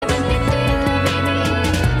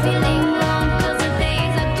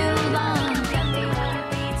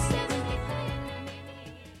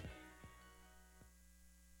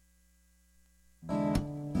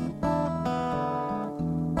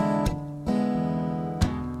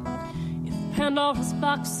Pandora's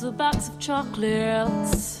box, a box of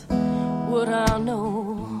chocolates, would I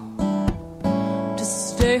know to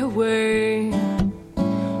stay away?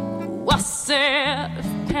 Oh, I said, if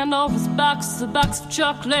Pandora's box, a box of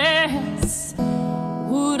chocolates,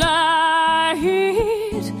 would I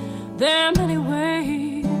eat them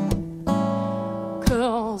anyway?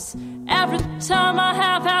 'Cause every time I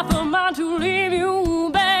have half a mind to leave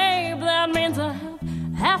you, babe, that means I have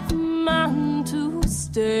half a mind to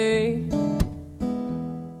stay.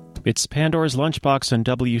 It's Pandora's Lunchbox on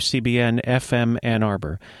WCBN FM Ann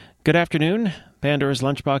Arbor. Good afternoon. Pandora's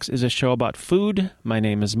Lunchbox is a show about food. My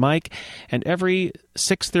name is Mike, and every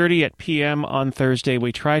 6:30 at p.m. on Thursday,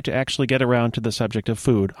 we try to actually get around to the subject of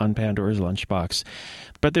food on Pandora's Lunchbox.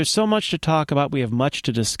 But there's so much to talk about. We have much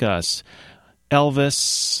to discuss.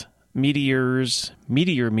 Elvis, meteors,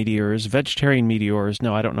 vegetarian meteors.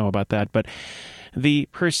 No, I don't know about that, but the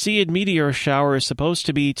Perseid meteor shower is supposed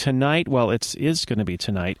to be tonight. Well, it is going to be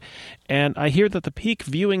tonight. And I hear that the peak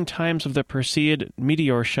viewing times of the Perseid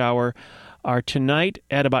meteor shower are tonight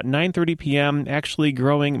at about 9:30 p.m., actually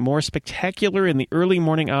growing more spectacular in the early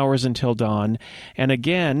morning hours until dawn. And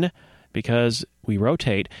again, because we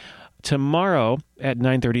rotate, tomorrow at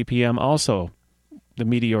 9:30 p.m. also the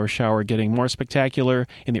meteor shower getting more spectacular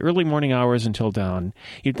in the early morning hours until dawn.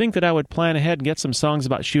 You'd think that I would plan ahead and get some songs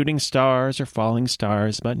about shooting stars or falling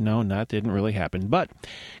stars, but no, that didn't really happen. But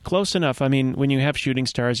close enough. I mean, when you have shooting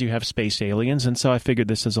stars, you have space aliens, and so I figured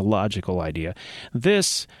this is a logical idea.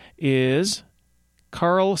 This is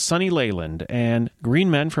Carl Sonny Leyland and Green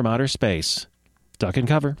Men from Outer Space. Duck and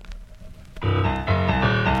cover.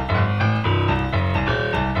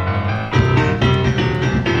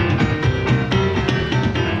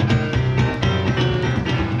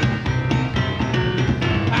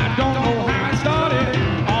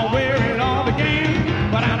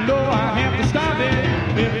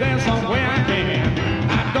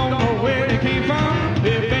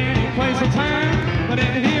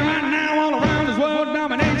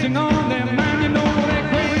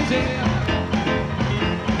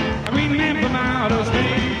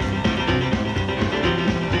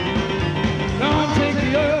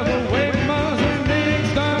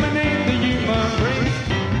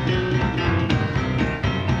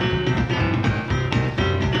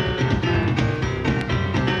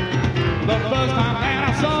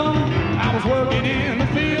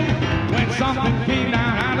 Something came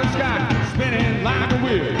down out of the sky, spinning like a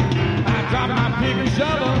wheel. I dropped my pick and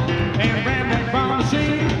shovel and ran back from the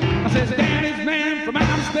scene. I said, Daddy's man from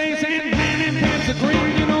outer space and man in pants of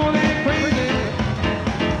green. You know that crazy.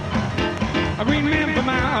 A green man from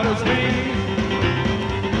outer space.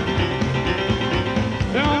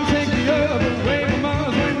 Don't take the other way from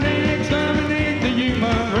us when they exterminate the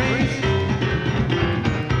human race.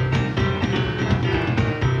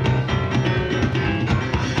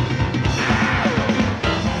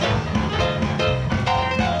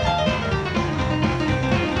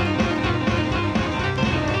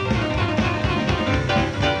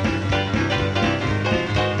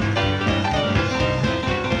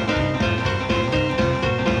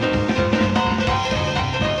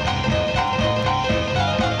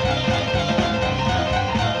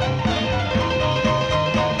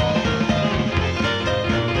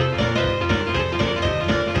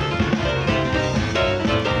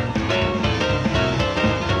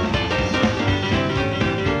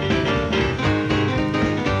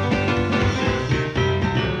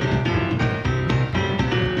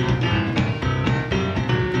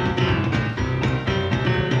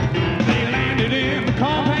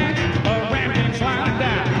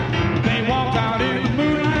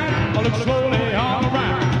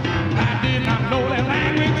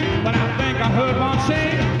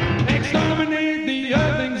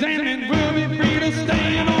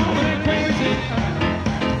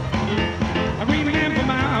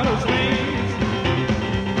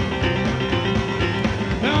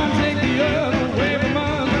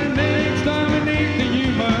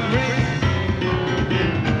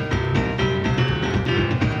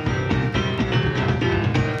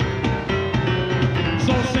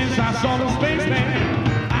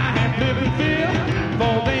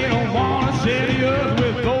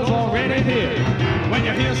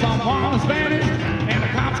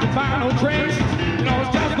 Final trace, you know,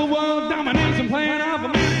 it's just the world domination plan of a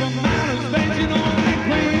man from outer space. You know that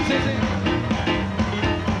crazy,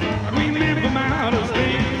 a green man from outer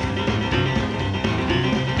space.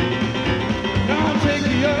 Don't take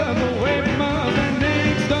the other way from us and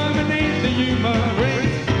they exterminate the human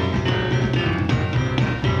race.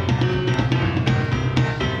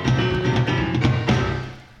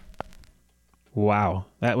 Wow,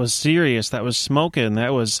 that was serious. That was smoking.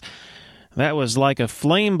 That was That was like a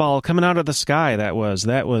flame ball coming out of the sky. Who was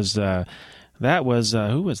that? That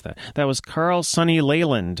was Carl Sonny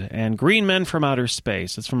Leyland and Green Men from Outer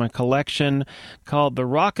Space. It's from a collection called The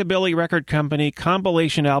Rockabilly Record Company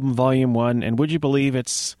Compilation Album Volume 1. And would you believe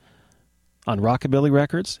it's on Rockabilly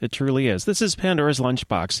Records? It truly is. This is Pandora's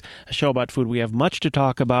Lunchbox, a show about food. We have much to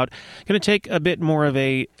talk about. Going to take a bit more of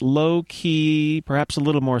a low-key, perhaps a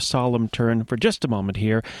little more solemn turn for just a moment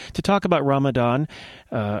here to talk about Ramadan.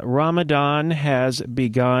 Ramadan has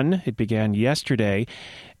begun. It began yesterday.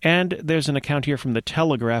 And there's an account here from the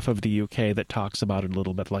Telegraph of the UK that talks about it a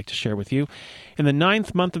little bit I'd like to share with you. In the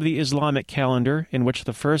 9th month of the Islamic calendar, in which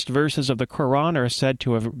the first verses of the Quran are said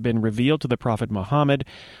to have been revealed to the Prophet Muhammad,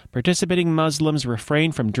 participating Muslims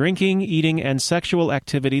refrain from drinking, eating, and sexual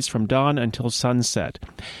activities from dawn until sunset.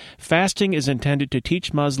 Fasting is intended to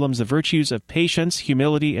teach Muslims the virtues of patience,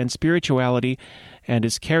 humility, and spirituality, and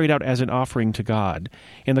is carried out as an offering to God.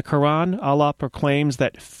 In the Quran, Allah proclaims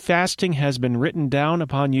that fasting has been written down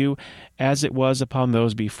upon you as it was upon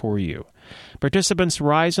those before you. Participants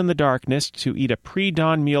rise in the darkness to eat a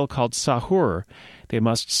pre-dawn meal called sahur. They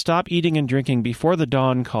must stop eating and drinking before the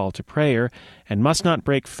dawn call to prayer and must not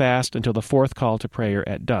break fast until the fourth call to prayer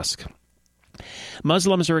at dusk.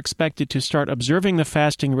 Muslims are expected to start observing the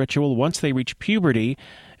fasting ritual once they reach puberty,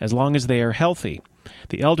 as long as they are healthy.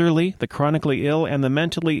 The elderly, the chronically ill, and the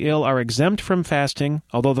mentally ill are exempt from fasting,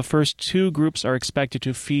 although the first two groups are expected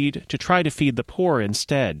to try to feed the poor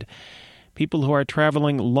instead. People who are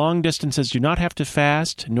traveling long distances do not have to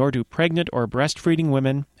fast, nor do pregnant or breastfeeding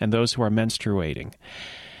women and those who are menstruating.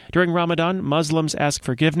 During Ramadan, Muslims ask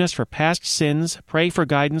forgiveness for past sins, pray for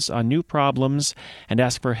guidance on new problems, and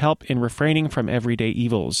ask for help in refraining from everyday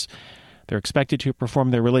evils. They're expected to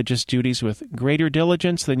perform their religious duties with greater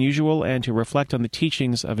diligence than usual and to reflect on the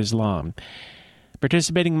teachings of Islam.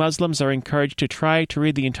 Participating Muslims are encouraged to try to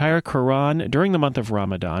read the entire Quran during the month of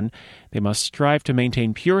Ramadan. They must strive to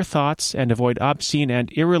maintain pure thoughts and avoid obscene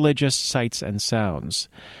and irreligious sights and sounds.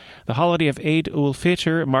 The holiday of Eid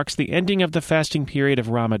ul-Fitr marks the ending of the fasting period of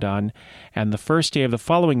Ramadan and the first day of the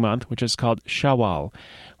following month, which is called Shawwal.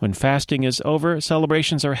 When fasting is over,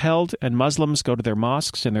 celebrations are held, and Muslims go to their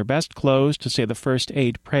mosques in their best clothes to say the first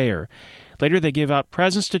Eid prayer. Later, they give out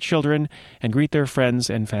presents to children and greet their friends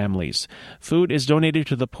and families. Food is donated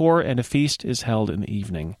to the poor, and a feast is held in the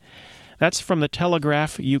evening. That's from the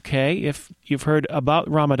Telegraph UK. If you've heard about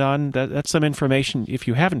Ramadan, that's some information if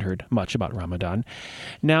you haven't heard much about Ramadan.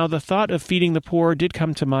 Now, the thought of feeding the poor did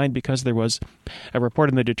come to mind because there was a report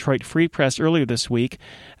in the Detroit Free Press earlier this week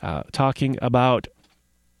talking about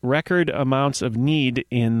record amounts of need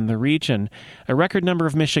in the region. A record number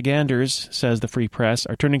of Michiganders, says the Free Press,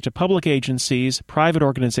 are turning to public agencies, private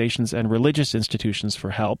organizations, and religious institutions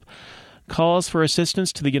for help. Calls for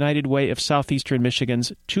assistance to the United Way of Southeastern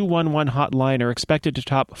Michigan's 211 hotline are expected to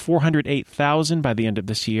top 408,000 by the end of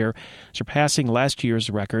this year, surpassing last year's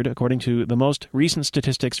record, according to the most recent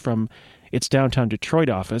statistics from its downtown Detroit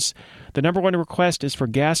office. The number one request is for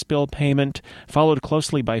gas bill payment, followed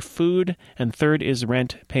closely by food, and third is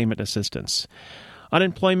rent payment assistance.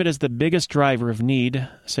 Unemployment is the biggest driver of need,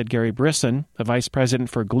 said Gary Brisson, the vice president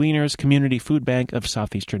for Gleaners Community Food Bank of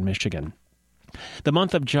Southeastern Michigan. The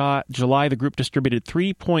month of July, the group distributed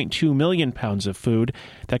 3.2 million pounds of food.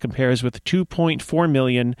 That compares with 2.4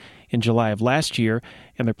 million in July of last year,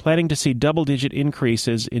 and they're planning to see double-digit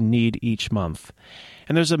increases in need each month.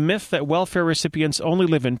 And there's a myth that welfare recipients only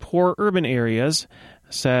live in poor urban areas,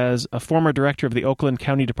 says a former director of the Oakland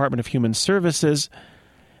County Department of Human Services.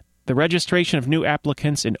 The registration of new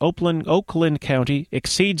applicants in Oakland County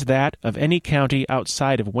exceeds that of any county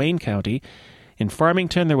outside of Wayne County. In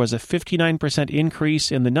Farmington, there was a 59%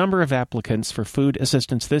 increase in the number of applicants for food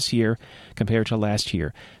assistance this year compared to last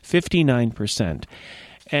year. 59%.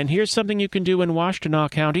 And here's something you can do in Washtenaw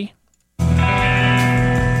County.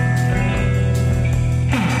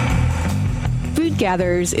 Food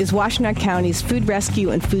Gatherers is Washtenaw County's food rescue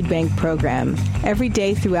and food bank program. Every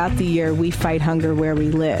day throughout the year, we fight hunger where we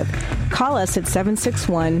live. Call us at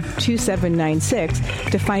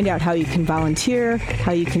 761-2796 to find out how you can volunteer,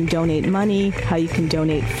 how you can donate money, how you can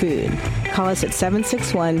donate food. Call us at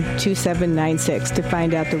 761-2796 to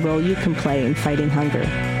find out the role you can play in fighting hunger.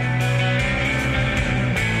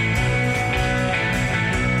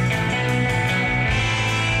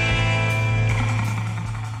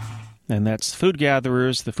 And that's Food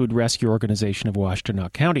Gatherers, the food rescue organization of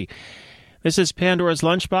Washtenaw County. This is Pandora's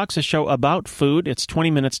Lunchbox, a show about food. It's 20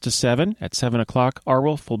 minutes to 7. At 7 o'clock,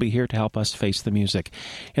 Arwolf will be here to help us face the music.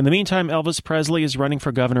 In the meantime, Elvis Presley is running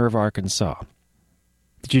for governor of Arkansas.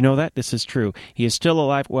 Did you know that? This is true. He is still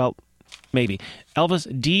alive. Well, maybe. Elvis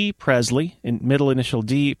D. Presley, in middle initial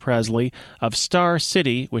D. Presley, of Star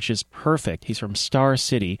City, which is perfect. He's from Star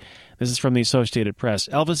City. This is from the Associated Press.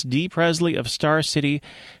 Elvis D. Presley of Star City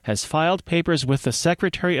has filed papers with the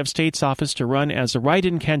Secretary of State's office to run as a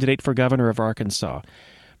write-in candidate for governor of Arkansas.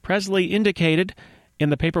 Presley indicated in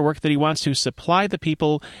the paperwork that he wants to supply the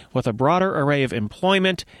people with a broader array of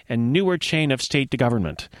employment and newer chain of state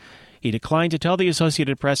government. He declined to tell the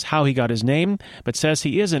Associated Press how he got his name, but says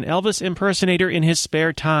he is an Elvis impersonator in his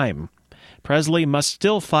spare time. Presley must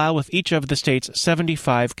still file with each of the state's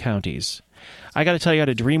 75 counties. I got to tell you, I had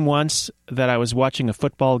a dream once that I was watching a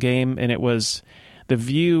football game, and it was the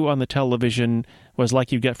view on the television was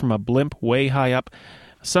like you get from a blimp way high up.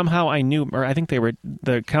 Somehow I knew, or I think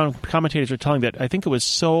the commentators were telling that I think it was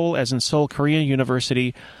Seoul, as in Seoul Korean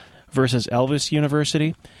University, versus Elvis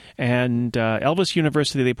University. And Elvis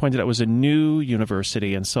University, they pointed out, was a new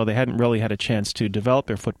university, and so they hadn't really had a chance to develop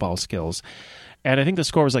their football skills. And I think the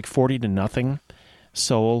score was like 40-0.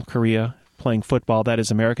 Seoul, Korea, playing football, that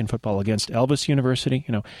is American football, against Elvis University,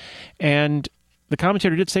 you know. And the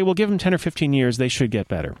commentator did say, well, give them 10 or 15 years, they should get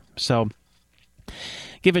better. So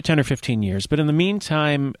give it 10 or 15 years. But in the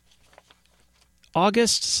meantime,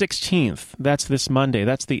 August 16th, that's this Monday,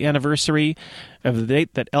 that's the anniversary of the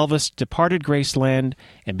date that Elvis departed Graceland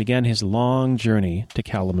and began his long journey to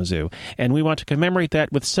Kalamazoo. And we want to commemorate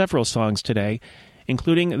that with several songs today,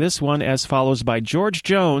 including this one as follows by George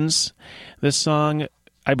Jones. This song,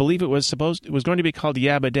 I believe it was going to be called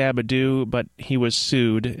Yabba Dabba Doo, but he was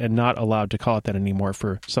sued and not allowed to call it that anymore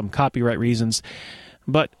for some copyright reasons.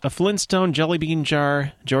 But a Flintstone jelly bean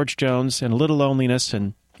jar, George Jones, and a little loneliness,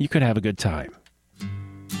 and you could have a good time.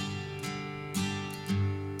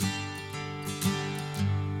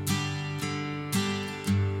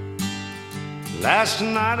 Last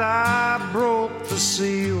night I broke the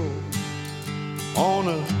seal on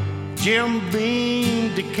a Jim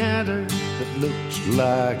Beam decanter that looks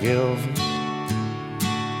like Elvis.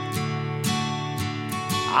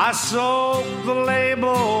 I soaked the label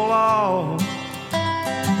off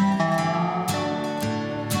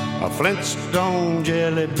a Flintstone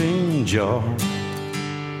jelly bean jar.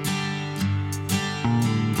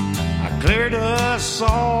 I cleared us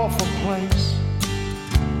off a place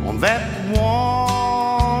on that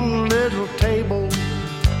one little table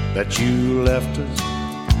that you left us,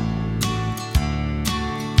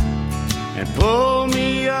 and pulled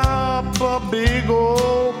me up a big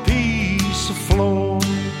old piece of floor.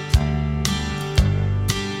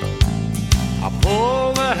 I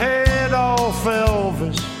pulled the head off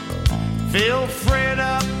Elvis, filled Fred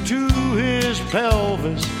up to his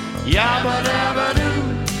pelvis. Yabba dabba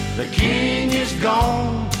doo, the king is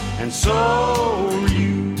gone, and so are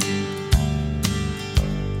you.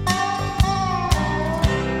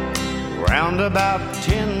 Round about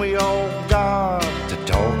 10 we all got to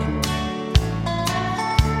talking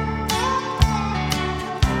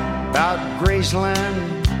about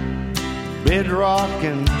Graceland, bedrock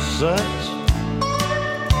and such.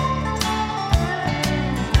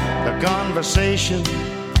 The conversation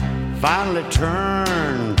finally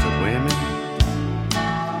turned to women,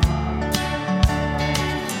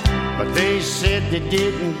 but they said they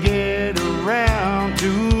didn't get around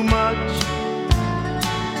too much.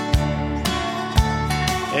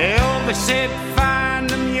 Elvis said find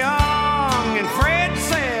them young, and Fred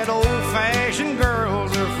said old-fashioned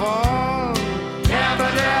girls are fun. Yabba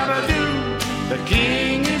dabba doo, the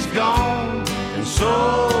king is gone, and so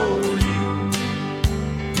are you.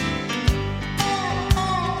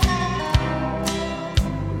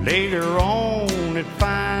 Later on it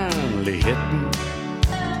finally hit me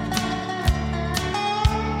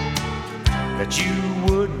that you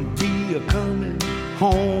wouldn't be a-coming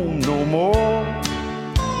home no more.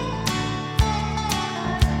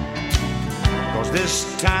 'Cause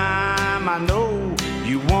this time I know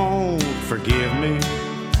you won't forgive me,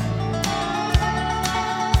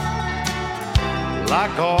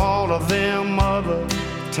 like all of them other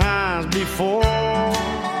times before.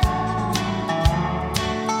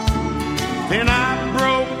 Then I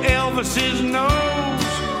broke Elvis's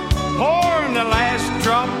nose, pouring the last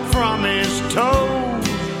drop from his toes.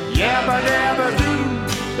 Yabba dabba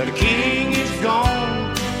doo, the king is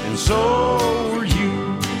gone, and so are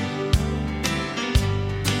you.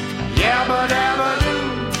 Yabba dabba doo,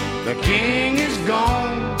 the king is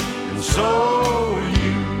gone, and so are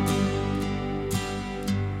you.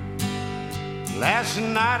 Last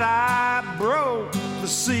night I broke the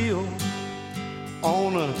seal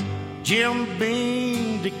on a Jim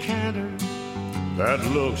Beam decanter that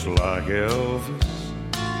looks like Elvis.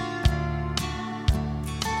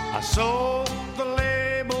 I sold the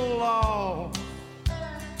label off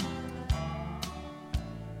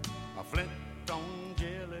Flint on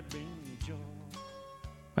jelly bean jaw.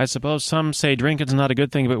 I suppose some say drinking's not a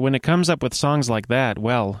good thing, but when it comes up with songs like that,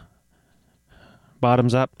 well,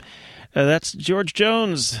 bottoms up. That's George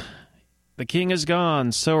Jones. The King is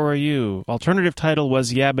Gone, So Are You. Alternative title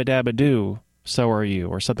was Yabba Dabba Doo, So Are You,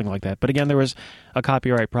 or something like that. But again, there was a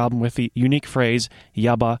copyright problem with the unique phrase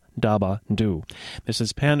Yabba Dabba Doo. This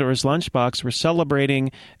is Pandora's Lunchbox. We're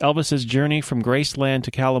celebrating Elvis's journey from Graceland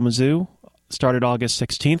to Kalamazoo. Started August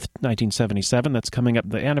 16th, 1977. That's coming up.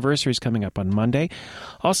 The anniversary is coming up on Monday.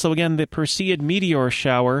 Also, again, the Perseid meteor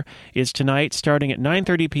shower is tonight, starting at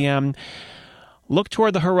 9:30 p.m. Look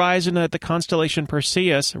toward the horizon at the constellation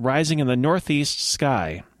Perseus rising in the northeast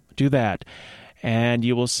sky. Do that. And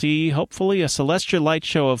you will see, hopefully, a celestial light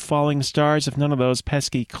show of falling stars if none of those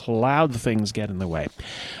pesky cloud things get in the way.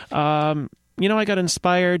 I got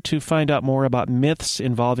inspired to find out more about myths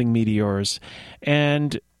involving meteors.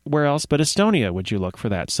 And where else but Estonia would you look for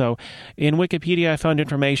that? So in Wikipedia, I found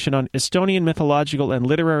information on Estonian mythological and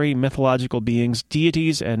literary mythological beings,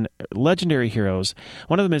 deities, and legendary heroes.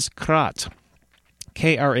 One of them is Krat.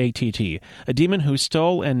 Kratt, a demon who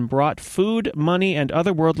stole and brought food, money, and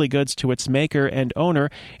other worldly goods to its maker and owner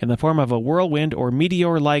in the form of a whirlwind or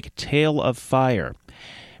meteor-like tail of fire.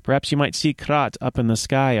 Perhaps you might see Krat up in the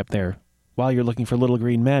sky up there while you're looking for little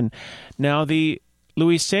green men. Now, the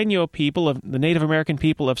Luiseno people, the Native American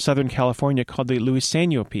people of Southern California called the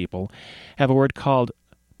Luiseno people, have a word called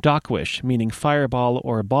Dakwish, meaning fireball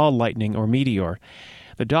or ball lightning or meteor.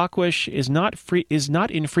 The Dakwish is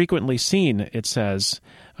not infrequently seen, it says,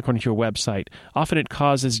 according to a website. Often it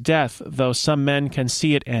causes death, though some men can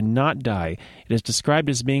see it and not die. It is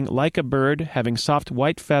described as being like a bird, having soft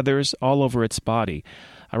white feathers all over its body.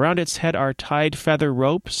 Around its head are tied feather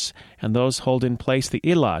ropes, and those hold in place the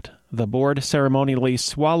ilat, the board ceremonially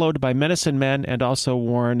swallowed by medicine men and also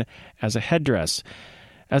worn as a headdress.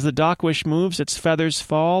 As the Dakwish moves, its feathers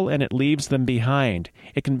fall and it leaves them behind.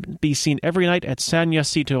 It can be seen every night at San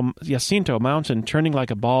Jacinto Mountain, turning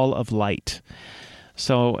like a ball of light.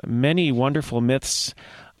 So many wonderful myths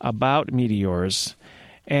about meteors.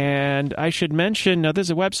 And I should mention, now there's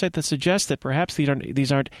a website that suggests that perhaps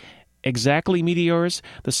these aren't exactly meteors.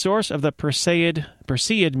 The source of the Perseid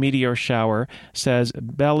meteor shower says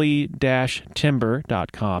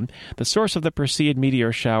belly-timber.com. The source of the Perseid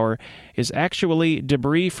meteor shower is actually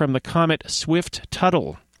debris from the comet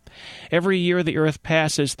Swift-Tuttle. Every year the Earth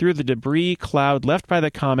passes through the debris cloud left by the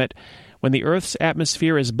comet when the Earth's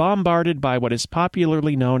atmosphere is bombarded by what is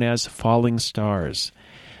popularly known as falling stars.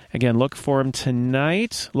 Again, look for them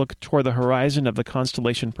tonight. Look toward the horizon of the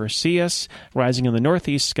constellation Perseus, rising in the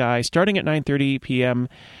northeast sky, starting at 9:30 p.m.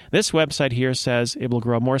 This website here says it will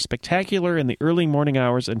grow more spectacular in the early morning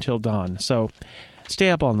hours until dawn. So stay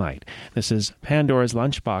up all night. This is Pandora's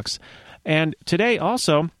Lunchbox. And today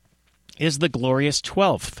also is the Glorious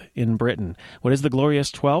 12th in Britain. What is the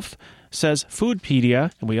Glorious 12th? Says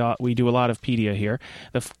Foodpedia, and we do a lot of pedia here.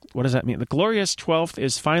 What does that mean? The Glorious 12th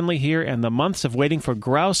is finally here, and the months of waiting for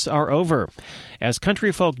grouse are over. As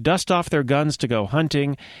country folk dust off their guns to go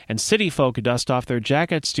hunting, and city folk dust off their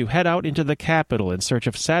jackets to head out into the capital in search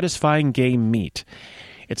of satisfying game meat.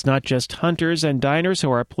 It's not just hunters and diners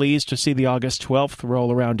who are pleased to see the August 12th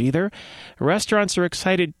roll around either. Restaurants are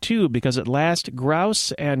excited too, because at last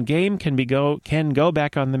grouse and game can go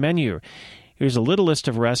back on the menu. Here's a little list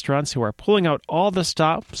of restaurants who are pulling out all the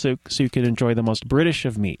stops so you can enjoy the most British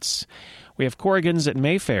of meats. We have Corrigan's at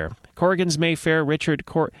Mayfair. At Corrigan's Mayfair, Richard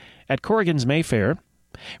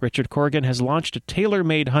Corrigan has launched a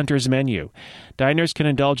tailor-made hunter's menu. Diners can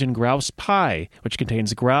indulge in grouse pie, which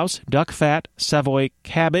contains grouse, duck fat, Savoy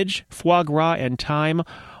cabbage, foie gras, and thyme,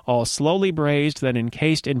 all slowly braised, then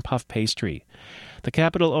encased in puff pastry. The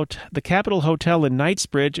Capitol Hotel in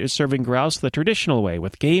Knightsbridge is serving grouse the traditional way,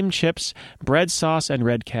 with game chips, bread sauce, and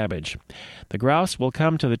red cabbage. The grouse will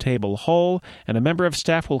come to the table whole, and a member of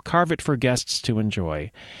staff will carve it for guests to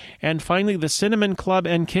enjoy. And finally, the Cinnamon Club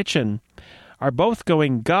and Kitchen are both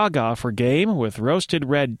going gaga for game, with roasted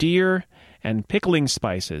red deer and pickling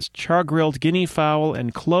spices, char-grilled guinea fowl,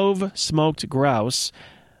 and clove-smoked grouse.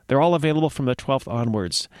 They're all available from the 12th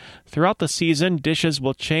onwards. Throughout the season, dishes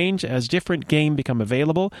will change as different game become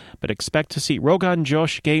available, but expect to see Rogan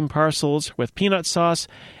Josh game parcels with peanut sauce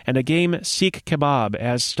and a game Sikh kebab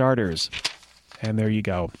as starters. And there you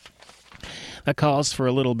go. That calls for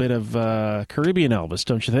a little bit of Caribbean Elvis,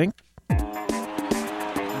 don't you think?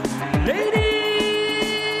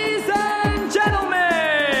 Ladies and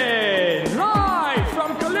gentlemen, live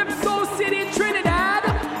from Calypso City, Trinidad,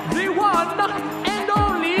 the one and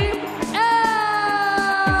only Elvis.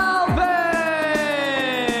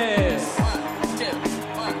 1, 2,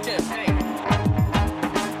 1, 2, 3.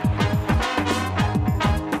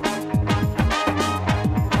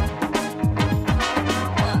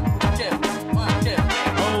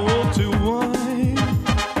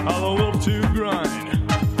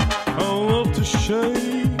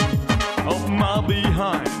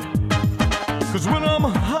 behind. Cause when I'm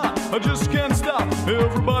hot, I just can't stop.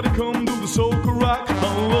 Everybody come do the soca rock.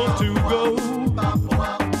 I love to go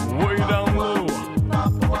way down low.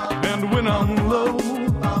 And when I'm low,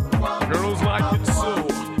 girls like it so.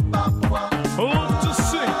 I love to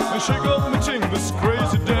sing and shake up my ching. This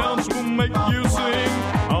crazy dance will make you sing.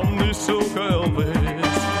 I'm the soca Elvis.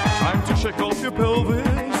 Time to shake off your pelvis.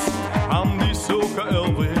 I'm the soca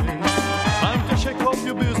Elvis. Time to shake off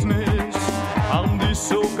your business. I'm the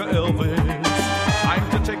soca Elvis. Time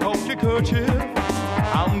to take off your kerchief.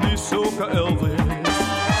 I'm the soca Elvis.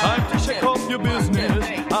 Time to shake off your business.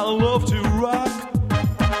 I love to rock.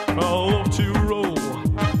 I love to roll.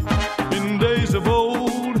 In days of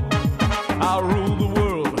old, I rule the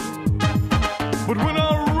world. But when I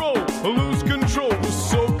roll, I lose control. The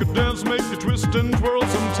soca dance make you twist and twirl.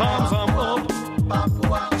 Sometimes I'm up,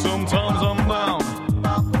 sometimes I'm down,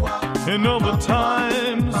 and other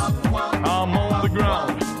times I'm on the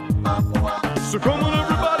ground. So come on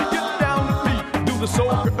everybody, get down to beat. Do the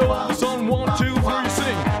soca Elvis on 1, 2, 3,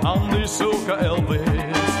 sing. I'm the soca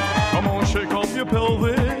Elvis. Come on, shake off your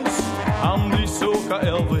pelvis. I'm the soca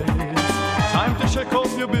Elvis. Time to shake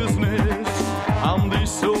off your business. I'm the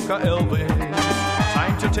soca Elvis.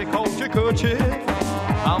 Time to take off your kerchief.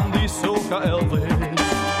 I'm the soca Elvis.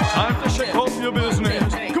 Time to shake off your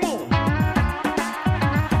business. Come on.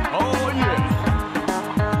 Oh yeah.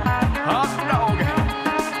 Hot dog.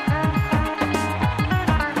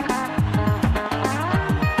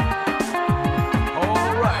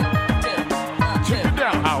 All right. Take it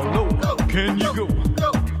down. How low can you go?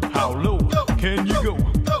 How low can you go?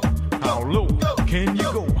 How low can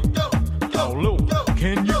you go? How low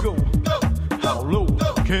can you go? How low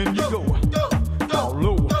can you go? How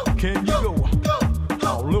low can you go?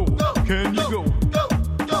 How low can you go?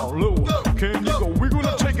 How low can you go? We're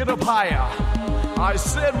gonna take it up higher. I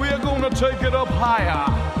said we're gonna take it up higher.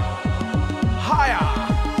 Higher,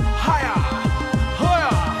 higher,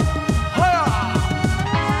 higher, higher.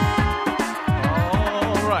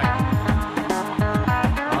 All right.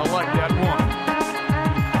 I like that one.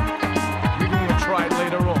 We're gonna try it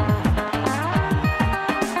later on.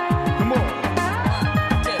 Come on.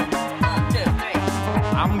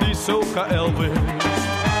 I'm the soca Elvis.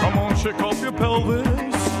 Come on, shake off your pelvis.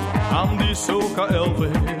 I'm the soca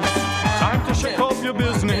Elvis. Time to shake off your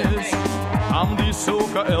business. I'm the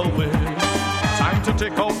soca Elvis. Time to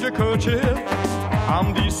take off your kerchief.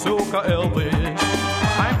 I'm the soca Elvis.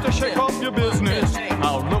 Time to shake off your business.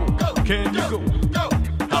 How low can you go?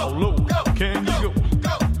 How low can you go?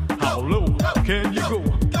 How low can you go?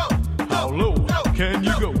 How low can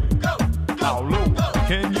you go? How low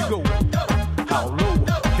can you go? How low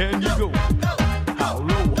can you go? How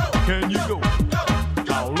low can you go?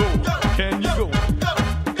 How low can you go?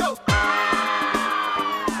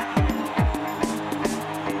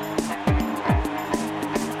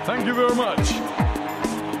 Thank you very much.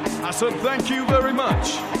 I said thank you very much.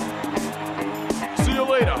 See you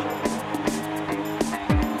later.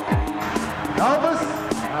 Elvis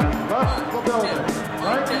has left the building.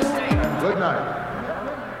 Thank you and good night.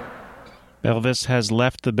 Elvis has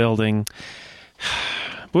left the building.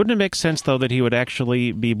 Wouldn't it make sense, though, that he would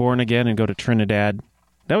actually be born again and go to Trinidad?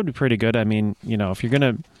 That would be pretty good. I mean, you know, if you're going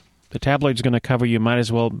to, the tabloid's going to cover you, might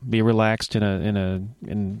as well be relaxed in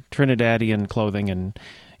Trinidadian clothing and,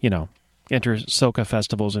 you know, enter soca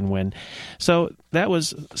festivals and win. So that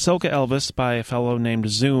was Soca Elvis by a fellow named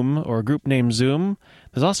Zoom, or a group named Zoom.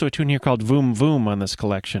 There's also a tune here called Voom Voom on this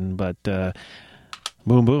collection, but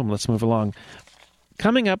boom boom, let's move along.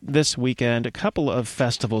 Coming up this weekend, a couple of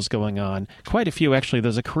festivals going on. Quite a few, actually.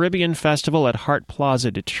 There's a Caribbean festival at Hart Plaza,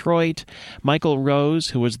 Detroit. Michael Rose,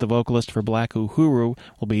 who is the vocalist for Black Uhuru,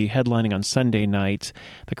 will be headlining on Sunday night.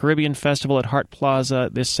 The Caribbean Festival at Hart Plaza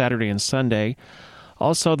this Saturday and Sunday.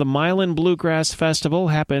 Also, the Milan Bluegrass Festival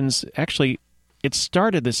happens, actually, it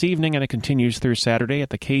started this evening and it continues through Saturday at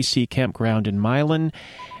the KC Campground in Milan.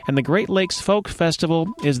 And the Great Lakes Folk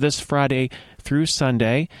Festival is this Friday through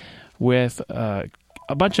Sunday with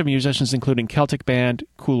a bunch of musicians, including Celtic band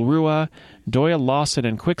Kulrua, Doyle Lawson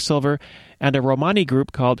and Quicksilver, and a Romani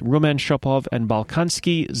group called Rumen Shopov and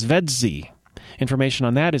Balkanski Zvedzi. Information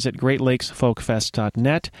on that is at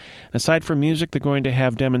greatlakesfolkfest.net. Aside from music, they're going to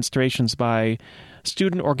have demonstrations by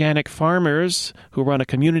student organic farmers who run a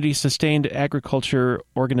community-sustained agriculture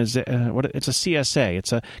organization. It's a CSA.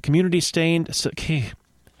 It's a community-sustained...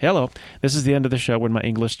 Hello. This is the end of the show when my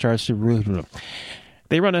English starts to...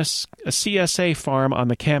 They run a CSA farm on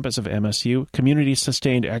the campus of MSU, Community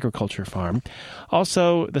Sustained Agriculture Farm.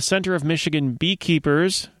 Also, the Center of Michigan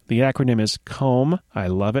Beekeepers, the acronym is COMB, I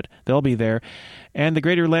love it, they'll be there. And the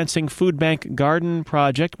Greater Lansing Food Bank Garden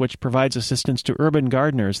Project, which provides assistance to urban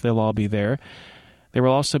gardeners, they'll all be there. There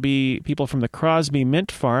will also be people from the Crosby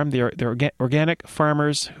Mint Farm, the organic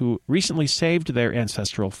farmers who recently saved their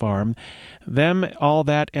ancestral farm. Them, all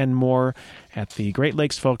that, and more at the Great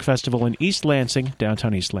Lakes Folk Festival in East Lansing,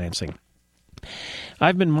 downtown East Lansing.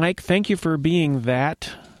 I've been Mike. Thank you for being that.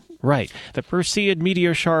 Right. The Perseid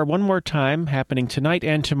meteor shower one more time, happening tonight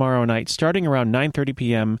and tomorrow night, starting around 9:30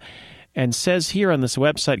 p.m., and says here on this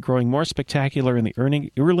website, growing more spectacular in the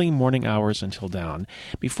early morning hours until dawn.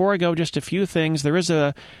 Before I go, just a few things. There is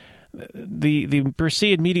the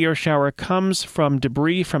Perseid meteor shower comes from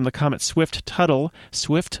debris from the comet Swift-Tuttle.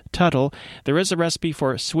 There is a recipe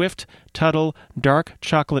for Swift-Tuttle dark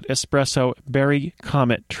chocolate espresso berry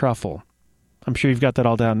comet truffle. I'm sure you've got that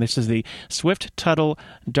all down. This is the Swift-Tuttle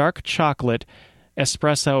dark chocolate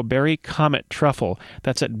espresso berry comet truffle.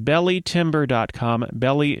 That's at bellytimber.com,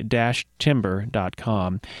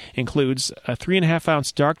 belly-timber.com. Includes a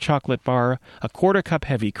 3.5-ounce dark chocolate bar, a quarter-cup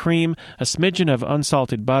heavy cream, a smidgen of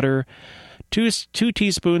unsalted butter, 2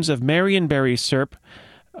 teaspoons of Marionberry syrup,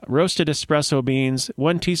 roasted espresso beans,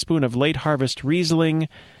 1 teaspoon of late harvest Riesling,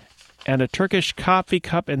 and a Turkish coffee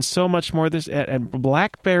cup, and so much more. This and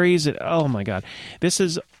blackberries. Oh my God! This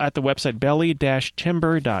is at the website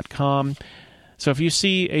belly-timber.com. So if you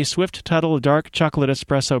see a Swift-Tuttle dark chocolate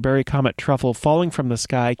espresso berry comet truffle falling from the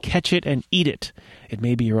sky, catch it and eat it. It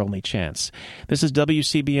may be your only chance. This is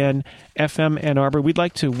WCBN FM Ann Arbor. We'd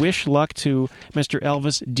like to wish luck to Mr.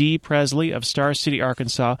 Elvis D. Presley of Star City,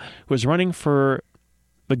 Arkansas, who is running for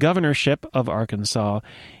the governorship of Arkansas.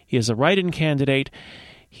 He is a write-in candidate.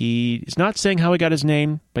 He is not saying how he got his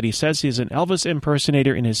name, but he says he is an Elvis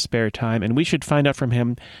impersonator in his spare time, and we should find out from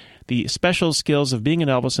him the special skills of being an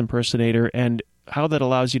Elvis impersonator and how that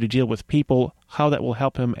allows you to deal with people, how that will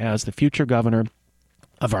help him as the future governor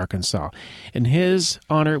of Arkansas. In his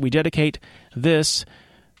honor, we dedicate this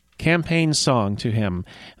campaign song to him.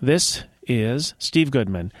 This is Steve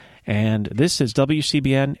Goodman, and this is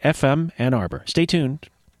WCBN FM Ann Arbor. Stay tuned.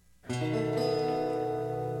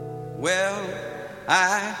 Well,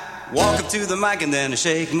 I walk up to the mic and then I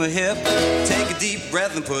shake my hip. Take a deep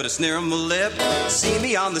breath and put a sneer on my lip. See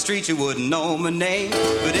me on the street, you wouldn't know my name,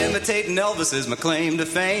 but imitating Elvis is my claim to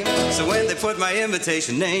fame. So when they put my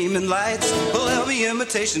imitation name in lights, well, there'll be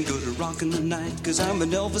imitation good at rockin' the night. Cause I'm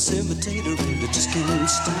an Elvis imitator and I just can't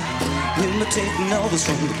stop imitating Elvis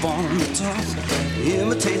from the bottom to top.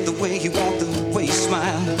 Imitate the way you walk, the way you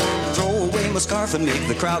smile. Throw away my scarf and make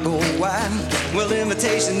the crowd go wild. Well,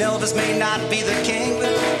 imitation Elvis may not be the king,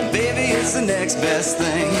 but baby, it's the next best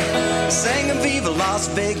thing. Singing Viva Las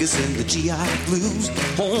Vegas in the GI Blues.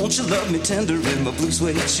 Won't you love me tender in my blue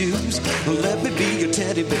suede shoes? Let me be your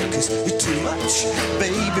teddy bear, cause you're too much.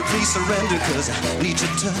 Baby, please surrender, cause I need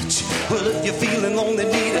your touch. Well, if you're feeling lonely,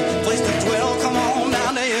 need a place to dwell, come on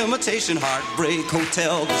down to Imitation Heartbreak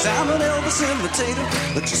Hotel. Cause I'm an Elvis imitator,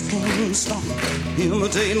 but just can't stop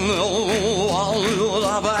imitating Elvis.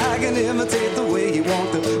 I can imitate the way you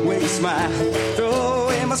walk, the way you smile. Throw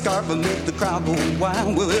away my scarf and make the crowd go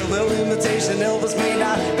wild. Well, imitation Elvis may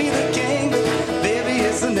not be the king, but baby,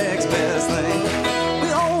 it's the next best thing.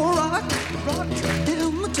 We all rock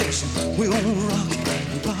imitation. We all rock imitation.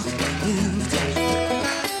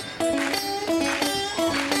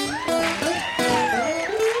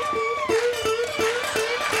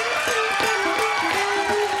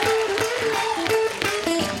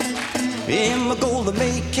 In my golden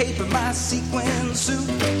make cape and my sequin suit,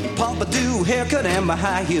 pompadour haircut and my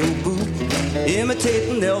high heel boot.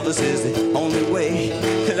 Imitating Elvis is the only way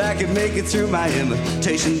that I can make it through my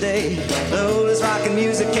imitation day. Though this rockin'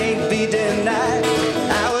 music can't be denied,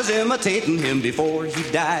 I was imitating him before he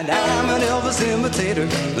died. I'm an Elvis imitator,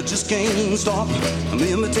 but just can't stop. I'm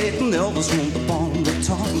imitating Elvis from the bottom to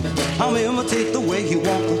top. I'll imitate the way he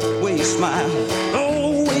walk, the way he smile.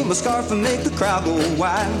 Oh, wave my scarf and make the crowd go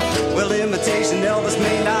wild. Well, imitation Elvis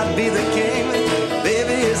may not be the king, but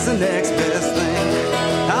baby, it's the next best thing.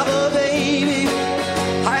 I'm a baby,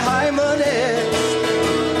 hi, my next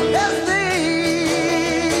best thing.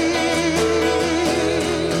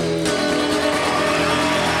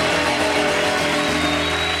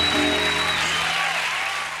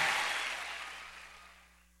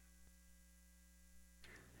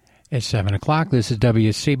 It's 7 o'clock. This is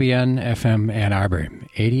WCBN FM Ann Arbor,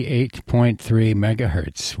 88.3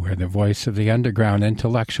 megahertz. We're the voice of the underground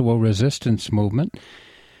intellectual resistance movement,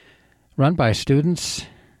 run by students,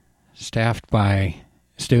 staffed by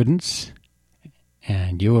students,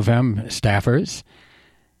 and U of M staffers,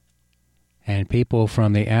 and people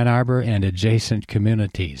from the Ann Arbor and adjacent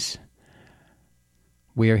communities.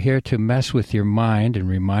 We are here to mess with your mind and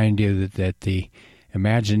remind you that the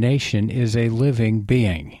imagination is a living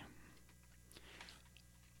being.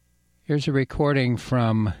 Here's a recording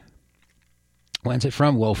from, when's it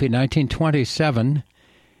from, Wolfie? 1927.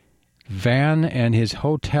 Van and his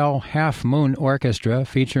Hotel Half Moon Orchestra,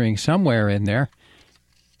 featuring somewhere in there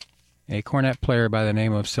a cornet player by the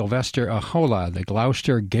name of Sylvester Ahola. The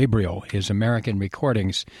Gloucester Gabriel is American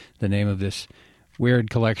Recordings, the name of this weird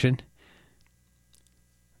collection.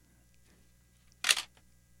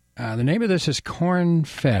 The name of this is Corn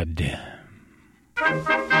Fed.